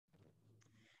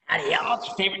Howdy, y'all. It's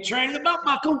your favorite trainer, the belt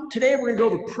buckle. Today, we're going to go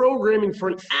over programming for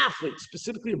an athlete,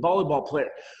 specifically a volleyball player.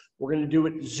 We're going to do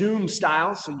it Zoom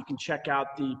style, so you can check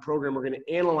out the program we're going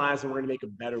to analyze, and we're going to make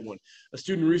a better one. A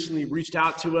student recently reached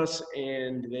out to us,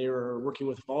 and they were working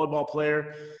with a volleyball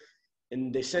player,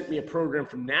 and they sent me a program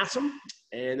from NASM,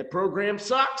 and the program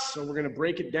sucks. So we're going to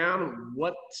break it down, and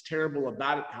what's terrible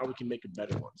about it, how we can make a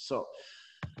better one. So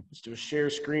let's do a share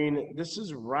screen. This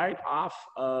is right off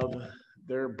of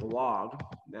their blog,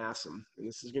 NASM, and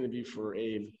this is going to be for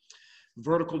a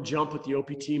vertical jump with the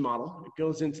OPT model. It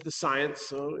goes into the science,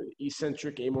 so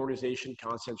eccentric, amortization,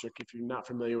 concentric. If you're not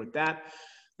familiar with that,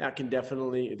 that can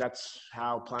definitely, that's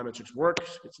how plyometrics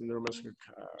works. It's in neuromuscular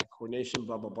coordination,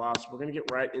 blah, blah, blah. So we're going to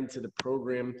get right into the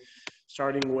program,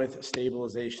 starting with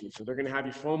stabilization. So they're going to have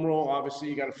you foam roll. Obviously,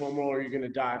 you got to foam roll or you're going to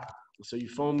die. So you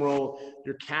foam roll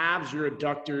your calves, your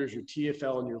adductors, your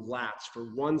TFL, and your lats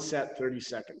for 1 set, 30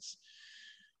 seconds.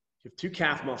 You have 2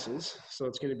 calf muscles, so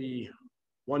it's going to be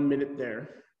 1 minute there.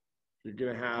 You're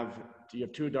going to have, you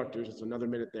have 2 adductors, it's another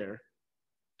minute there.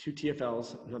 2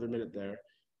 TFLs, another minute there.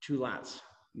 2 lats,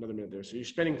 another minute there. So you're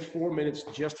spending 4 minutes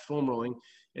just foam rolling,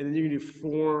 and then you can do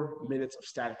 4 minutes of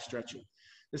static stretching.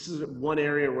 This is one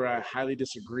area where I highly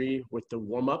disagree with the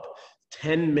warm-up.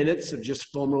 10 minutes of just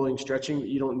foam rolling stretching,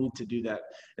 you don't need to do that.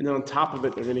 And then on top of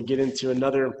it, they're going to get into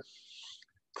another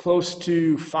close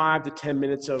to 5 to 10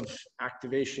 minutes of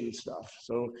activation stuff.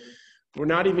 So we're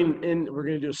not even in, we're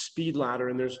going to do a speed ladder,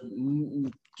 and there's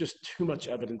just too much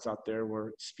evidence out there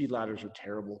where speed ladders are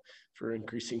terrible for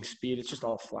increasing speed. It's just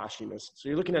all flashiness. So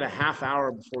you're looking at a half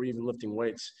hour before even lifting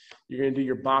weights. You're going to do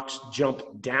your box jump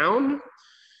down,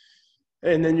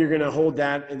 and then you're going to hold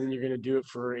that, and then you're going to do it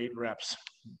for 8 reps.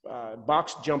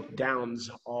 Box jump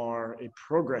downs are a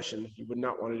progression. You would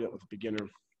not want to do it with a beginner.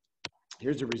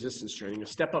 Here's a resistance training: a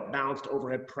step up balanced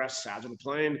overhead press, sagittal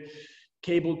plane,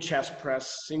 cabled chest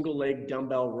press, single leg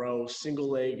dumbbell row,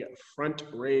 single leg front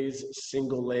raise,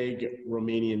 single leg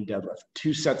Romanian deadlift.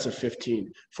 2 sets of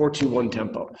 15, 4-2-1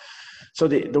 tempo. So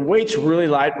the weight's really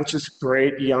light, which is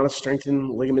great. You want to strengthen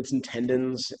ligaments and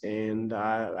tendons, and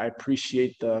I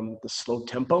appreciate the slow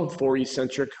tempo. 4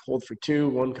 eccentric, hold for 2,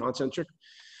 1 concentric.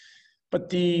 But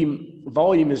the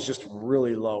volume is just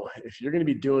really low. If you're going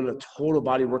to be doing a total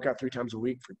body workout 3 times a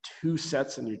week for 2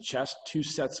 sets in your chest, 2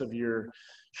 sets of your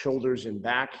shoulders and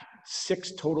back,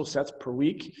 6 total sets per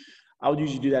week, I would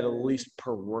usually do that at least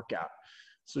per workout.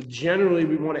 So generally,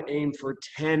 we want to aim for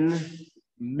 10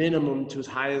 minimum to as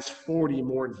high as 40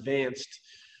 more advanced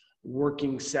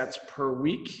working sets per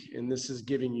week, and this is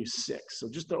giving you 6. So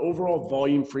just the overall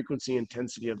volume, frequency,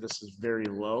 intensity of this is very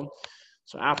low.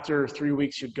 So after 3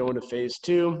 weeks, you'd go into phase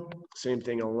 2. Same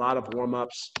thing, a lot of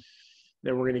warm-ups.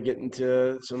 Then we're going to get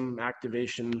into some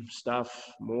activation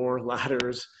stuff, more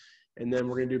ladders. And then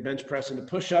we're going to do bench press into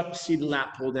push-up, seated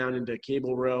lat pull down into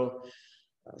cable row,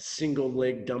 single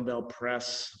leg dumbbell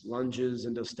press, lunges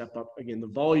into step up. Again, the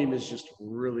volume is just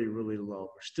really, really low.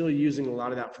 We're still using a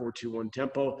lot of that 4-2-1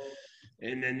 tempo.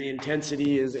 And then the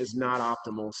intensity is not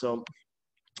optimal. So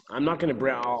I'm not going to,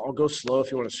 I'll go slow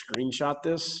if you want to screenshot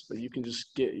this, but you can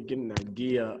just get an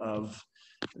idea of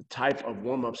the type of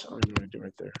warm-ups. I don't know what I do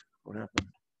right there. What happened?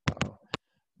 Uh-oh.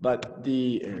 But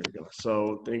there we go.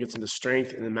 So then it gets into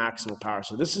strength and then maximal power.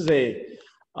 So this is a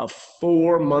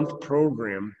 4-month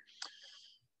program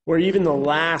where even the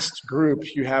last group,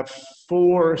 you have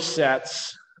 4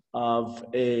 sets of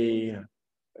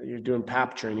you're doing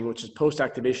PAP training, which is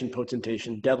post-activation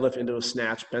potentation, deadlift into a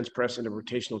snatch, bench press into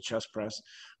rotational chest press,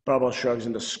 barbell shrugs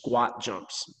into squat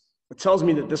jumps. It tells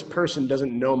me that this person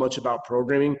doesn't know much about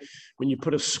programming when you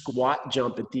put a squat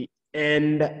jump at the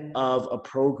end of a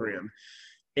program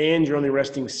and you're only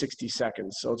resting 60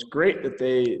 seconds. So it's great that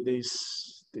they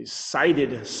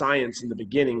cited science in the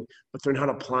beginning, but they're not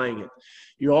applying it.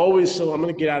 You always, so I'm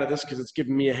going to get out of this because it's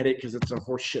giving me a headache because it's a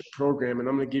horseshit program, and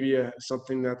I'm going to give you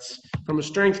something that's from a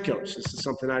strength coach. This is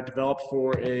something I developed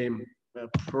for a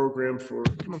program for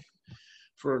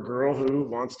a girl who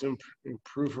wants to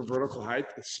improve her vertical height.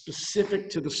 It's specific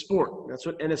to the sport. That's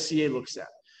what NSCA looks at.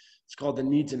 It's called the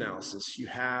needs analysis. You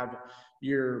have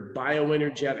your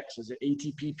bioenergetics. Is it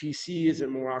ATP PC? Is it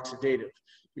more oxidative?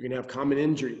 You're going to have common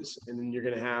injuries, and then you're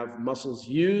going to have muscles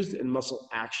used and muscle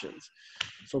actions.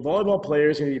 So volleyball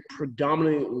players are going to be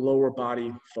predominantly lower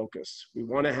body focused. We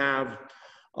want to have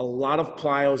a lot of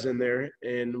plyos in there,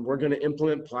 and we're going to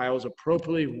implement plyos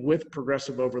appropriately with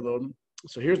progressive overload.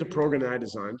 So here's the program that I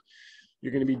designed.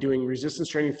 You're going to be doing resistance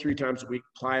training 3 times a week,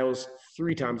 plyos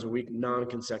 3 times a week,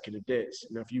 non-consecutive days.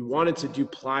 Now, if you wanted to do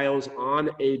plyos on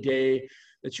a day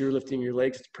that you're lifting your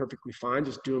legs, it's perfectly fine.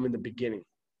 Just do them in the beginning.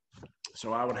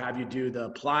 So I would have you do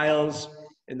the plyos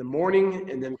in the morning,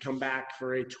 and then come back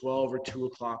for a 12 or 2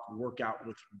 o'clock workout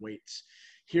with weights.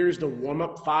 Here's the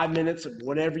warm-up, 5 minutes of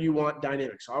whatever you want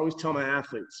dynamic. So I always tell my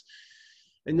athletes,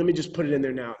 and let me just put it in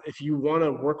there now. If you want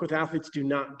to work with athletes, do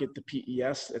not get the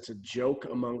PES. That's a joke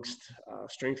amongst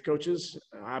strength coaches.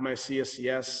 I have my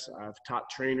CSCS. I've taught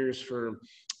trainers for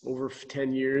over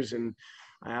 10 years, and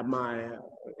I have my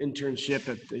internship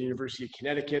at the University of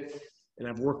Connecticut, and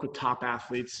I've worked with top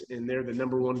athletes, and they're the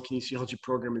 #1 kinesiology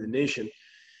program in the nation.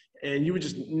 And you would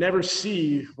just never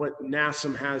see what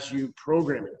NASM has you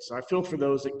programming. So I feel for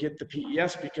those that get the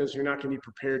PES because you're not going to be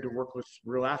prepared to work with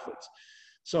real athletes.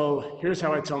 So here's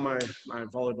how I tell my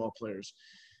volleyball players.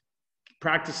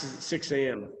 Practice is at 6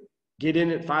 a.m. Get in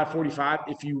at 5:45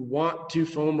 if you want to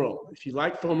foam roll. If you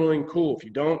like foam rolling, cool. If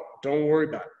you don't worry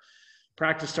about it.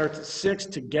 Practice starts at 6.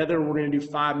 Together, we're going to do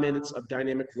 5 minutes of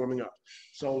dynamic warming up.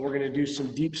 So we're going to do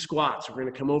some deep squats. We're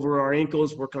going to come over our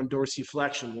ankles, work on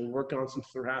dorsiflexion. We'll work on some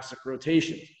thoracic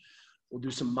rotation. We'll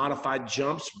do some modified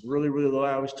jumps, really, really low.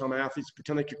 I always tell my athletes,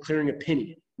 pretend like you're clearing a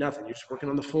penny. Nothing. You're just working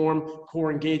on the form,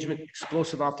 core engagement,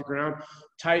 explosive off the ground,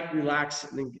 tight, relax,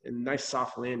 and nice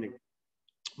soft landing.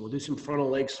 We'll do some frontal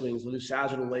leg swings. We'll do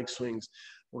sagittal leg swings.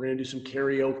 We're going to do some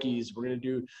karaokes. We're going to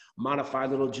do modified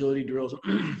little agility drills.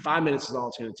 5 minutes is all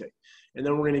it's going to take. And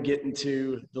then we're going to get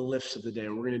into the lifts of the day.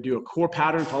 And we're going to do a core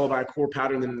pattern followed by a core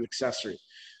pattern, then an accessory.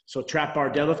 So trap bar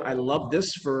deadlift, I love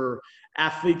this for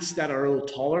athletes that are a little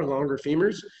taller, longer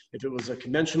femurs. If it was a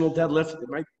conventional deadlift, it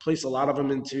might place a lot of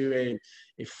them into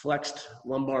a flexed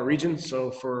lumbar region. So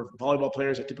for volleyball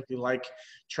players, I typically like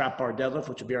trap bar deadlift,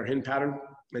 which would be our hinge pattern,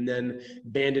 and then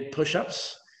banded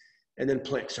push-ups, and then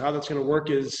planks. So how that's going to work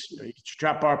is, you get your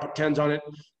trap bar, put 10s on it,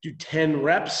 do 10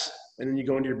 reps, and then you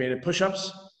go into your banded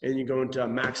push-ups, and you go into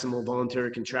maximal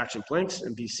voluntary contraction planks,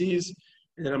 MVCs,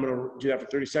 and then I'm going to do that for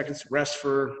 30 seconds, rest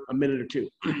for a minute or 2.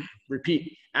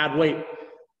 Repeat, add weight,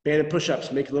 banded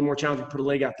push-ups, make it a little more challenging, put a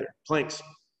leg out there, planks,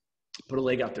 put a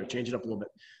leg out there, change it up a little bit.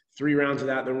 3 rounds of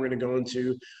that, then we're going to go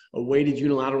into a weighted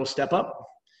unilateral step up,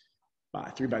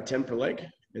 3 by 10 per leg,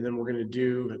 and then we're going to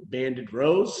do banded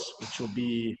rows, which will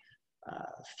be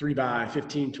 3 by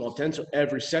 15, 12, 10. So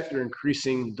every set you're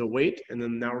increasing the weight. And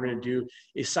then now we're going to do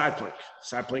a side plank.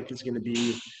 Side plank is going to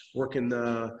be working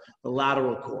the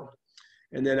lateral core.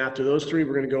 And then after those 3,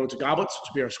 we're going to go into goblets, which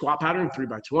will be our squat pattern, 3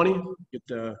 by 20. Get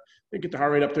the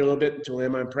heart rate up there a little bit until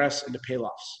landmine press into Palofs.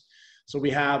 So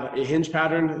we have a hinge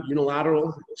pattern,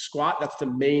 unilateral squat. That's the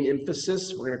main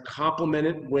emphasis. We're going to complement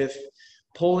it with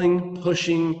pulling,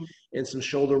 pushing, and some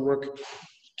shoulder work,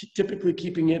 typically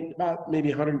keeping it about maybe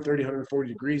 130, 140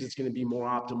 degrees. It's going to be more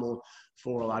optimal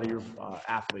for a lot of your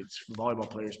athletes, for volleyball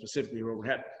players specifically,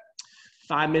 overhead.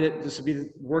 5 minute, this would be the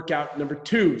workout number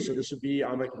 2. So this would be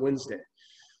on like Wednesday.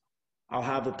 I'll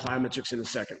have the plyometrics in a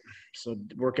second. So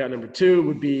workout number 2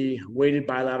 would be weighted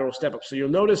bilateral step up. So you'll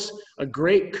notice a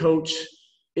great coach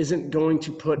isn't going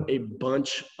to put a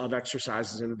bunch of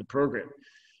exercises into the program.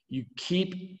 You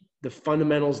keep the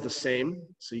fundamentals the same.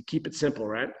 So you keep it simple,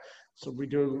 right? So we're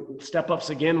doing step ups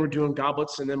again, we're doing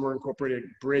goblets, and then we're incorporating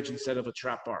a bridge instead of a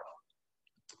trap bar.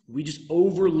 We just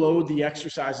overload the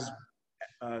exercises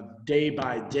day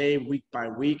by day, week by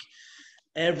week.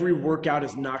 Every workout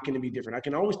is not going to be different. I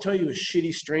can always tell you a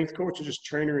shitty strength coach or just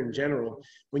trainer in general,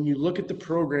 when you look at the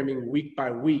programming week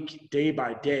by week, day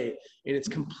by day, and it's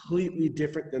completely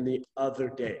different than the other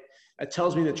day. That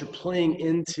tells me that you're playing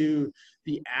into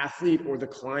the athlete or the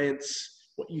client's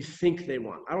what you think they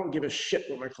want. I don't give a shit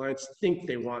what my clients think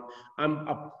they want. I'm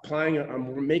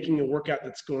making a workout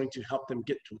that's going to help them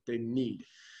get to what they need.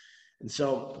 And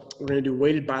so we're going to do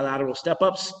weighted bilateral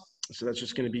step-ups. So that's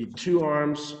just going to be 2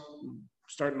 arms,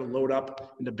 starting to load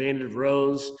up into banded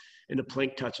rows, into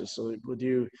plank touches. So we'll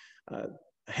do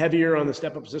heavier on the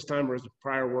step-ups this time, whereas the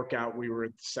prior workout, we were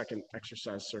at the second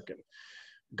exercise circuit.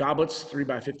 Goblets, 3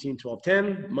 by 15, 12,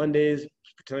 10. Mondays,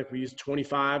 pretend like we use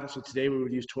 25. So today we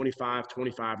would use 25,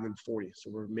 25, and then 40.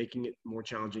 So we're making it more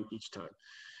challenging each time.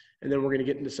 And then we're going to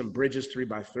get into some bridges, 3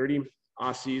 by 30,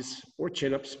 Aussies, or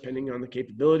chin-ups, depending on the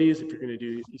capabilities. If you're going to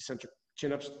do eccentric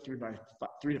chin-ups, 3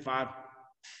 to 5,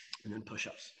 and then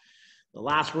push-ups. The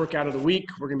last workout of the week,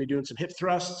 we're going to be doing some hip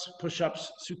thrusts,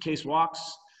 push-ups, suitcase walks,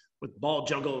 with ball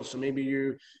juggles. So maybe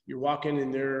you're walking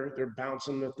and they're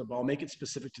bouncing with the ball. Make it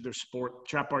specific to their sport.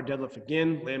 Trap bar deadlift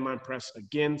again, landmine press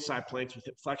again, side planks with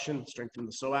hip flexion, strengthen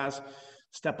the psoas,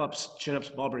 step ups, chin ups,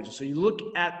 ball bridges. So you look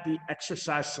at the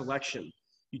exercise selection.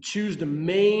 You choose the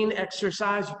main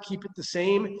exercise, you keep it the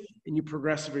same, and you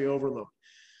progressively overload.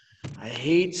 I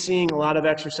hate seeing a lot of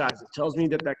exercise. It tells me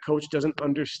that coach doesn't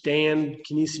understand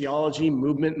kinesiology,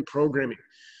 movement, and programming.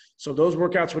 So those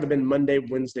workouts would have been Monday,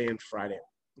 Wednesday, and Friday.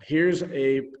 Here's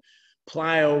a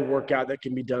plyo workout that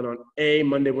can be done on A,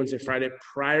 Monday, Wednesday, Friday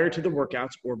prior to the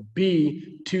workouts, or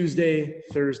B, Tuesday,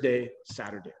 Thursday,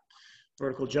 Saturday.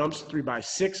 Vertical jumps,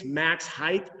 3x6, max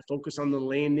height, focus on the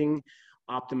landing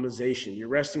optimization. You're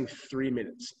resting 3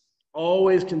 minutes.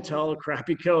 Always can tell a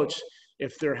crappy coach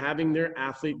if they're having their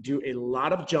athlete do a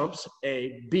lot of jumps,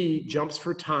 A, B, jumps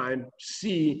for time,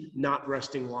 C, not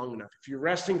resting long enough. If you're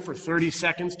resting for 30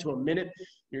 seconds to a minute,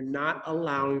 you're not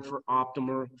allowing for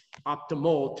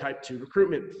optimal type 2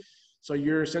 recruitment. So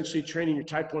you're essentially training your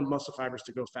type 1 muscle fibers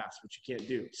to go fast, which you can't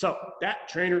do. So that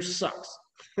trainer sucks.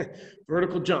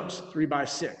 Vertical jumps,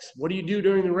 3x6. What do you do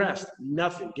during the rest?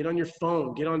 Nothing. Get on your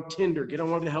phone, get on Tinder, get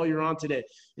on whatever the hell you're on today,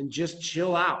 and just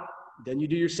chill out. Then you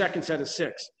do your second set of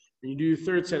 6. Then you do your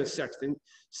third set of 6.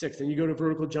 Then you go to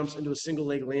vertical jumps into a single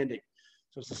leg landing.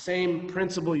 So it's the same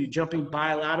principle. You're jumping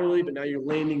bilaterally, but now you're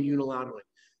landing unilaterally.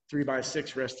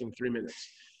 3x6, resting 3 minutes.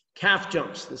 Calf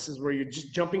jumps. This is where you're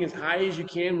just jumping as high as you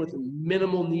can with a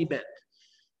minimal knee bend.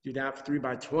 Do that for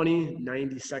 3x20,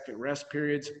 90-second rest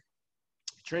periods.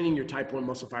 Training your type 1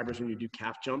 muscle fibers when you do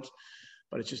calf jumps,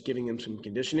 but it's just giving them some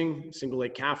conditioning. Single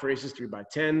leg calf raises,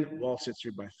 3x10, wall sits,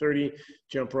 3x30,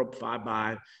 jump rope,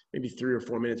 5x maybe 3 or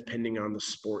 4 minutes, depending on the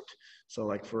sport. So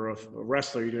like for a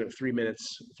wrestler, you're doing it 3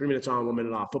 minutes on, 1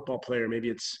 minute off. Football player, maybe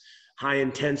it's high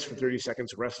intense for 30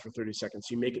 seconds, rest for 30 seconds.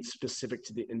 You make it specific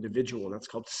to the individual, and that's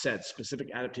called SED, specific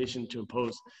adaptation to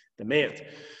impose demand.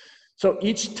 So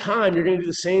each time you're going to do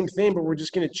the same thing, but we're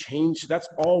just going to change. That's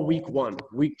all week 1.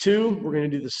 Week 2, we're going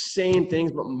to do the same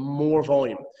things, but more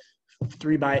volume.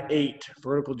 3x8,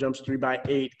 vertical jumps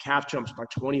 3x8, calf jumps by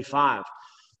 25.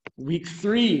 Week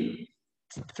 3,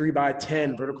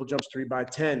 3x10, vertical jumps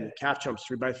 3x10, calf jumps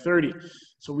 3x30.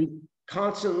 So we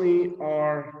constantly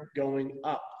are going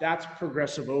up. That's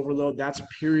progressive overload. That's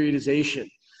periodization.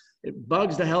 It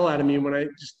bugs the hell out of me when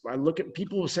I look at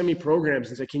people who send me programs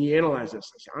and say, can you analyze this?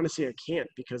 I say, honestly, I can't,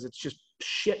 because it's just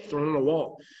shit thrown on a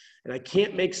wall. And I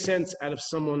can't make sense out of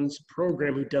someone's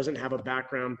program who doesn't have a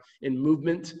background in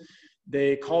movement.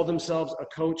 They call themselves a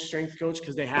coach, strength coach,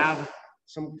 because they have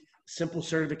some simple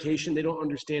certification. They don't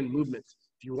understand movement.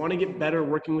 If you want to get better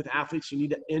working with athletes, you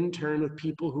need to intern with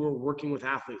people who are working with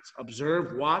athletes.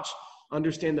 Observe, watch,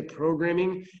 understand the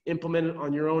programming, implement it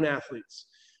on your own athletes.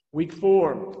 Week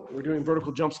 4, we're doing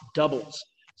vertical jumps doubles.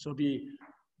 So it'll be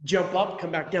jump up, come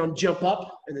back down, jump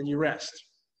up, and then you rest.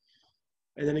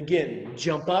 And then again,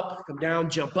 jump up, come down,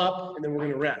 jump up, and then we're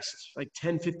going to rest. Like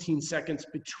 10, 15 seconds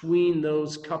between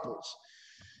those couples.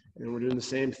 And then we're doing the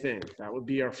same thing. That would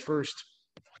be our first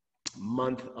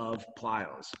month of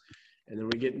plyos. And then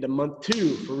we get into month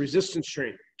 2 for resistance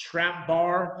training. Trap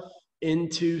bar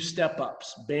into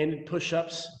step-ups, banded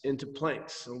push-ups into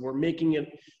planks. So we're making it,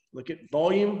 look at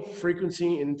volume,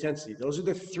 frequency, and intensity. Those are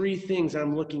the 3 things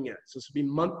I'm looking at. So this will be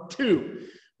month 2.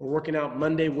 We're working out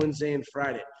Monday, Wednesday, and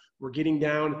Friday. We're getting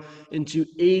down into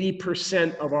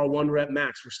 80% of our 1 rep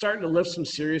max. We're starting to lift some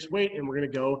serious weight, and we're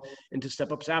going to go into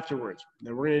step-ups afterwards.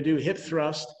 Then we're going to do hip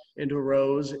thrust into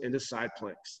rows, into side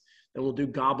planks. Then we'll do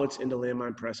goblets into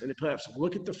landmine press, into pull-ups.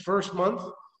 Look at the first month.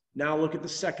 Now look at the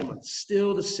second month.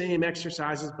 Still the same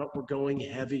exercises, but we're going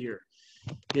heavier.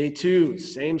 Day 2,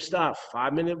 same stuff,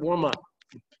 5-minute warm-up.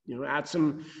 You know, add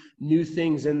some new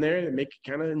things in there that make it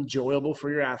kind of enjoyable for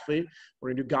your athlete. We're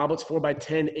gonna do goblets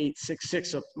 4x10, 8, 6,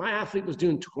 6. So if my athlete was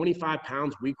doing 25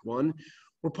 pounds week 1,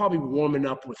 we're probably warming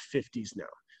up with 50s now.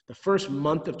 The first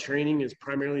month of training is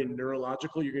primarily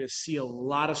neurological. You're gonna see a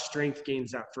lot of strength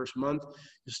gains that first month.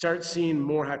 You start seeing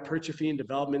more hypertrophy and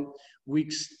development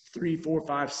weeks 3, 4,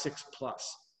 5, 6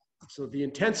 plus. So the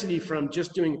intensity from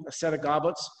just doing a set of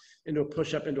goblets into a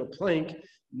push-up, into a plank,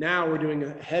 now we're doing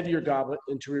a heavier goblet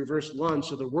into reverse lunge,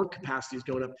 so the work capacity is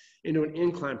going up into an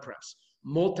incline press.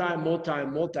 Multi.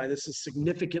 This is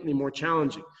significantly more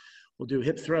challenging. We'll do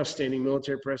hip thrust, standing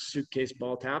military press, suitcase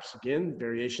ball taps. Again,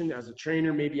 variation. As a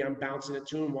trainer, maybe I'm bouncing it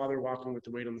to them while they're walking with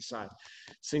the weight on the side.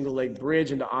 Single leg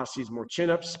bridge into Aussies, more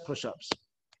chin-ups, push-ups.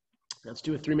 Let's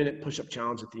do a 3-minute push-up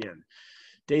challenge at the end.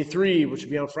 Day 3, which will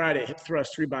be on Friday, hip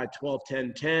thrust 3x12,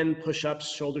 10, 10,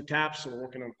 push-ups, shoulder taps. So we're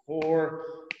working on core,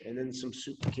 and then some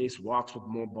suitcase walks with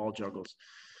more ball juggles.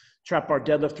 Trap bar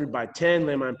deadlift 3x10,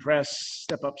 landmine press,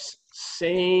 step-ups,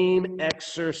 same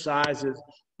exercises,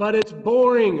 but it's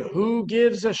boring. Who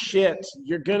gives a shit?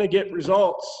 You're gonna get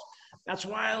results. That's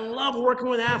why I love working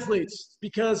with athletes,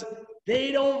 because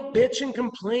they don't bitch and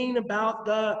complain about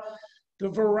the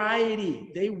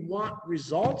variety. They want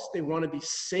results, they want to be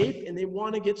safe, and they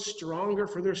want to get stronger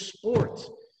for their sport.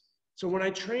 So when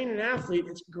I train an athlete,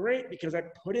 it's great because I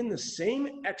put in the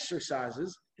same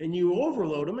exercises and you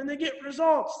overload them and they get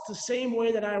results. It's the same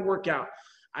way that I work out.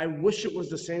 I wish it was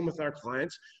the same with our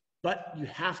clients, but you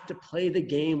have to play the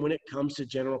game when it comes to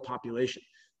general population.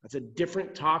 That's a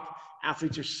different talk.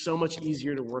 Athletes are so much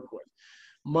easier to work with.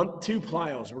 Month 2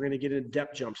 plyos, we're going to get into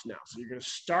depth jumps now. So you're going to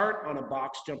start on a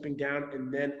box jumping down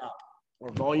and then up.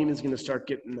 Our volume is going to start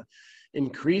getting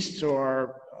increased. So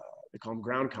our, they call them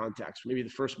ground contacts. Maybe the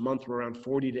first month we're around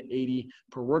 40 to 80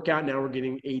 per workout. Now we're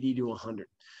getting 80 to 100.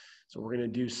 So we're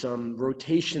going to do some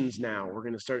rotations now. We're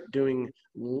going to start doing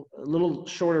a little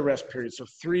shorter rest periods. So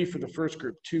 3 for the first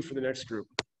group, 2 for the next group.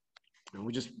 And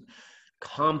we just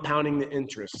compounding the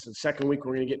interest. The second week,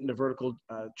 we're going to get into vertical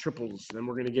triples. Then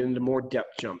we're going to get into more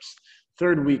depth jumps.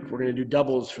 Third week, we're going to do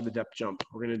doubles for the depth jump.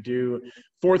 We're going to do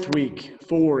fourth week,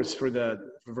 4s for the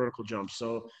vertical jump.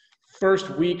 So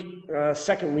first week,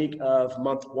 second week of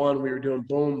month 1, we were doing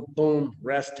boom, boom,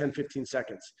 rest, 10, 15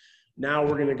 seconds. Now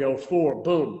we're going to go 4,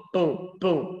 boom, boom,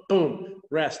 boom, boom,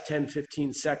 rest, 10,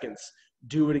 15 seconds.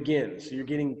 Do it again. So you're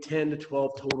getting 10 to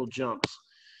 12 total jumps.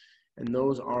 And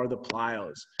those are the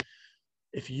plyos.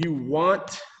 If you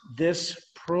want this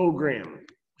program,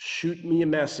 shoot me a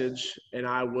message and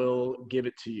I will give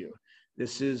it to you.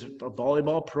 This is a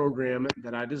volleyball program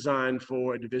that I designed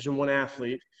for a Division I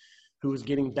athlete who was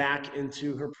getting back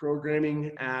into her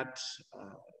programming at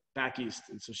back east.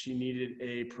 And so she needed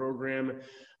a program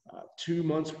 2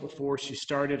 months before she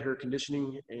started her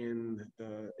conditioning in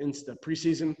the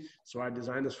preseason. So I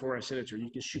designed this for her. I sent it to her.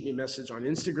 You can shoot me a message on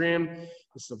Instagram.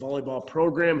 It's the volleyball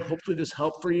program. Hopefully this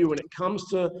helped for you. When it comes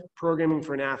to programming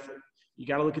for an athlete, you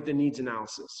got to look at the needs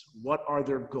analysis. What are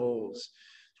their goals?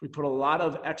 So we put a lot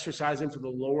of exercise in for the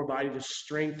lower body to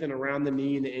strengthen around the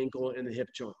knee and the ankle and the hip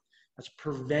joint. That's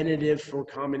preventative for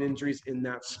common injuries in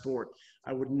that sport.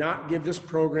 I would not give this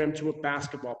program to a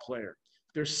basketball player.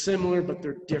 They're similar, but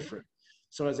they're different.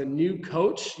 So as a new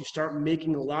coach, you start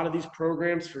making a lot of these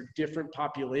programs for different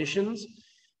populations,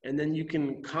 and then you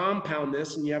can compound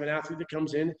this and you have an athlete that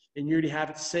comes in and you already have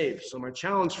it saved. So my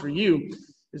challenge for you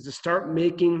is to start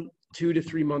making 2 to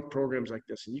 3 month programs like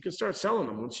this, and you can start selling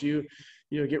them once you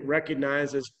get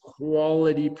recognized as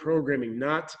quality programming,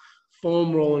 not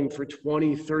foam rolling for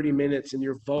 20, 30 minutes and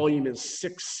your volume is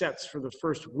 6 sets for the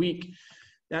first week.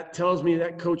 That tells me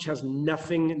that coach has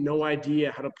no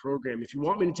idea how to program. If you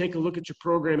want me to take a look at your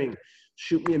programming,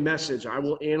 shoot me a message. I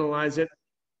will analyze it,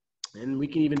 and we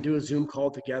can even do a Zoom call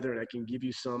together, and I can give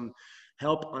you some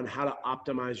help on how to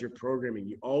optimize your programming.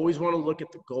 You always want to look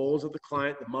at the goals of the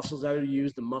client, the muscles that are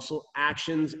used, the muscle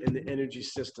actions, and the energy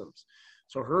systems.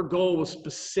 So her goal was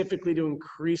specifically to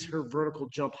increase her vertical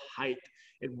jump height.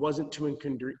 It wasn't to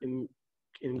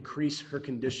increase her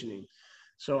conditioning.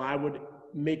 So I would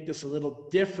make this a little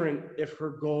different if her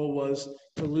goal was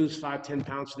to lose 5, 10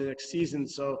 pounds for the next season.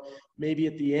 So maybe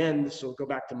at the end, so go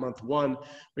back to month 1,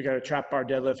 we got a trap bar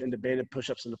deadlift into banded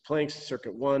push-ups into planks,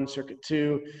 circuit 1, circuit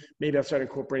 2. Maybe I'll start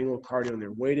incorporating a little cardio in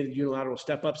there. Weighted unilateral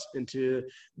step-ups into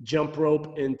jump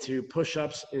rope, into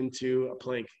push-ups, into a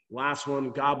plank. Last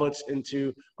one, goblets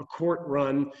into a court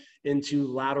run, into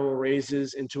lateral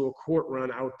raises, into a court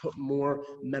run. I would put more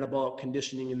metabolic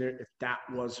conditioning in there if that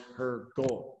was her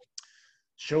goal.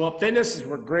 Show Up Fitness is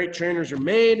where great trainers are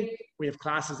made. We have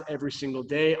classes every single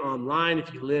day online.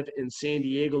 If you live in San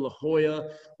Diego, La Jolla,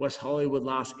 West Hollywood,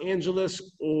 Los Angeles,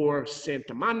 or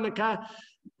Santa Monica,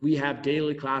 we have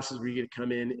daily classes where you get to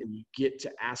come in and you get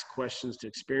to ask questions to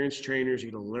experienced trainers.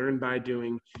 You get to learn by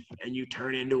doing, and you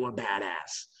turn into a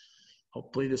badass.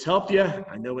 Hopefully this helped you.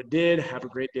 I know it did. Have a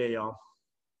great day, y'all.